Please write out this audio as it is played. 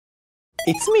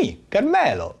It's me,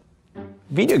 Carmelo!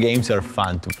 Video games are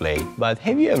fun to play, but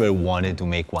have you ever wanted to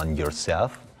make one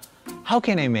yourself? How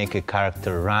can I make a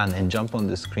character run and jump on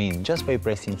the screen just by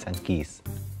pressing some keys?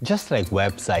 Just like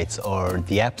websites or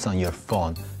the apps on your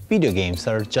phone, video games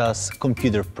are just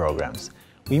computer programs.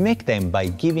 We make them by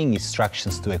giving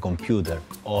instructions to a computer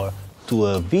or to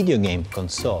a video game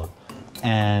console.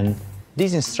 And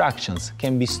these instructions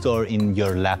can be stored in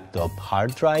your laptop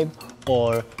hard drive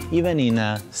or even in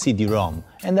a CD-ROM.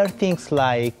 And are things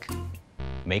like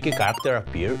make a character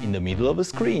appear in the middle of a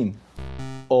screen,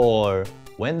 or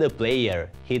when the player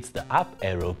hits the up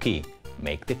arrow key,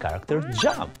 make the character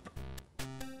jump.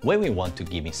 When we want to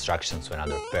give instructions to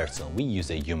another person, we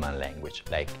use a human language,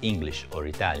 like English or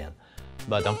Italian.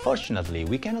 But unfortunately,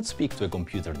 we cannot speak to a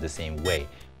computer the same way,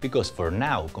 because for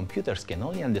now, computers can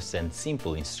only understand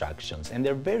simple instructions and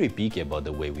they're very picky about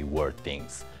the way we word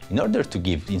things. In order to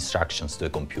give instructions to a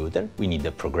computer, we need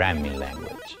a programming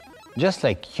language. Just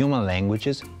like human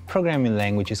languages, programming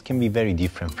languages can be very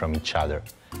different from each other.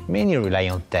 Many rely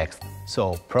on text,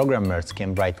 so programmers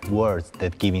can write words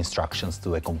that give instructions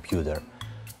to a computer.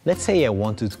 Let's say I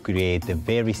wanted to create a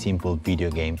very simple video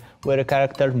game where a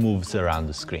character moves around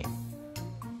the screen.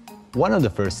 One of the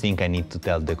first things I need to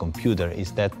tell the computer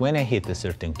is that when I hit a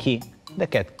certain key, the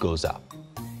cat goes up.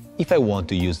 If I want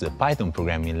to use the Python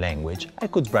programming language, I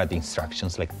could write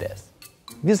instructions like this.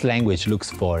 This language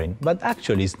looks foreign, but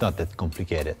actually it's not that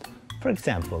complicated. For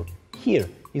example, here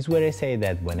is where I say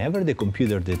that whenever the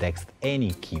computer detects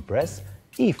any key press,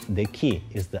 if the key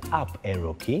is the up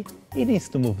arrow key, it needs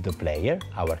to move the player,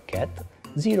 our cat,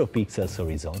 0 pixels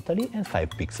horizontally and 5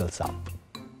 pixels up.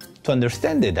 To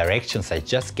understand the directions I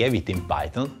just gave it in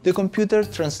Python, the computer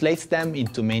translates them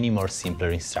into many more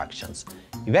simpler instructions.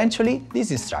 Eventually,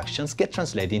 these instructions get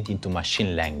translated into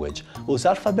machine language, whose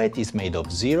alphabet is made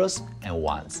of zeros and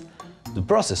ones. The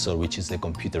processor, which is the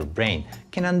computer brain,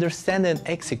 can understand and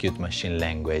execute machine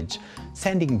language,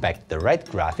 sending back the right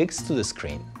graphics to the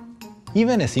screen.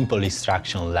 Even a simple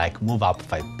instruction like move up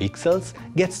 5 pixels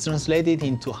gets translated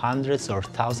into hundreds or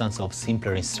thousands of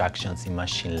simpler instructions in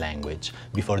machine language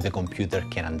before the computer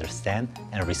can understand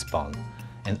and respond.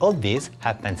 And all this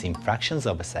happens in fractions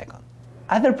of a second.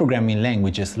 Other programming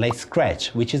languages like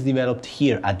Scratch, which is developed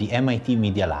here at the MIT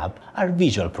Media Lab, are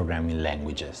visual programming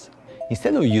languages.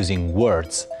 Instead of using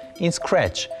words, in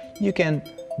Scratch you can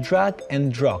drag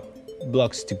and drop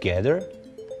blocks together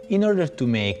in order to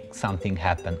make something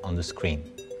happen on the screen.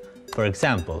 For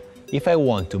example, if I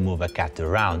want to move a cat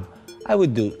around, I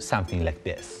would do something like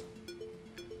this.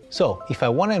 So, if I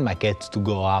wanted my cat to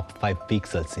go up 5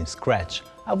 pixels in Scratch,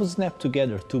 I would snap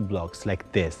together 2 blocks like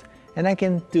this, and I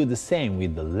can do the same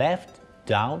with the left,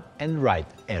 down and right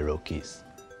arrow keys.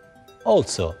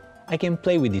 Also, I can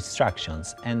play with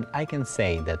instructions and I can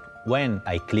say that when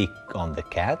I click on the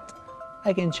cat,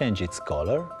 I can change its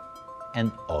color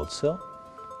and also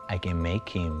I can make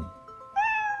him.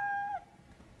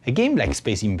 A game like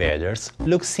Space Invaders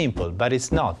looks simple, but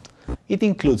it's not. It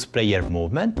includes player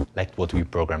movement, like what we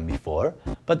programmed before,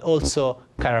 but also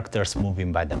characters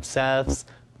moving by themselves,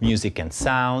 music and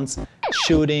sounds,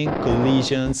 shooting,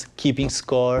 collisions, keeping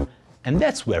score, and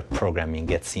that's where programming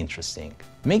gets interesting.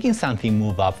 Making something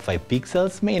move up 5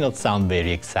 pixels may not sound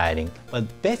very exciting, but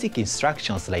basic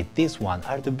instructions like this one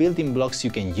are the building blocks you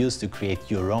can use to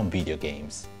create your own video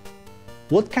games.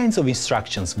 What kinds of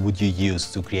instructions would you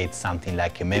use to create something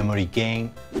like a memory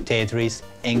game, Tetris,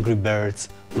 Angry Birds,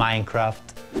 Minecraft?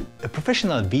 A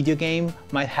professional video game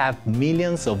might have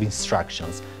millions of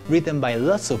instructions written by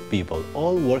lots of people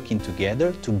all working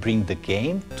together to bring the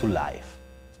game to life.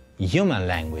 Human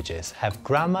languages have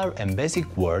grammar and basic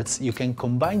words you can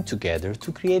combine together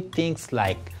to create things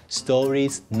like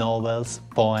stories, novels,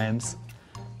 poems.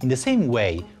 In the same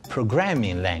way,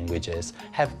 programming languages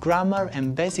have grammar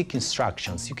and basic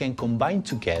instructions you can combine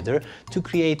together to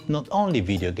create not only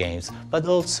video games, but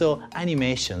also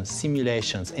animations,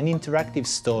 simulations, and interactive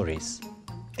stories.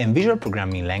 And visual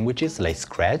programming languages like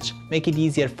Scratch make it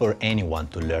easier for anyone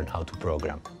to learn how to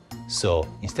program. So,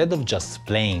 instead of just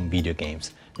playing video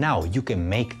games, now you can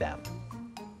make them.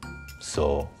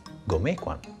 So, go make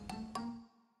one.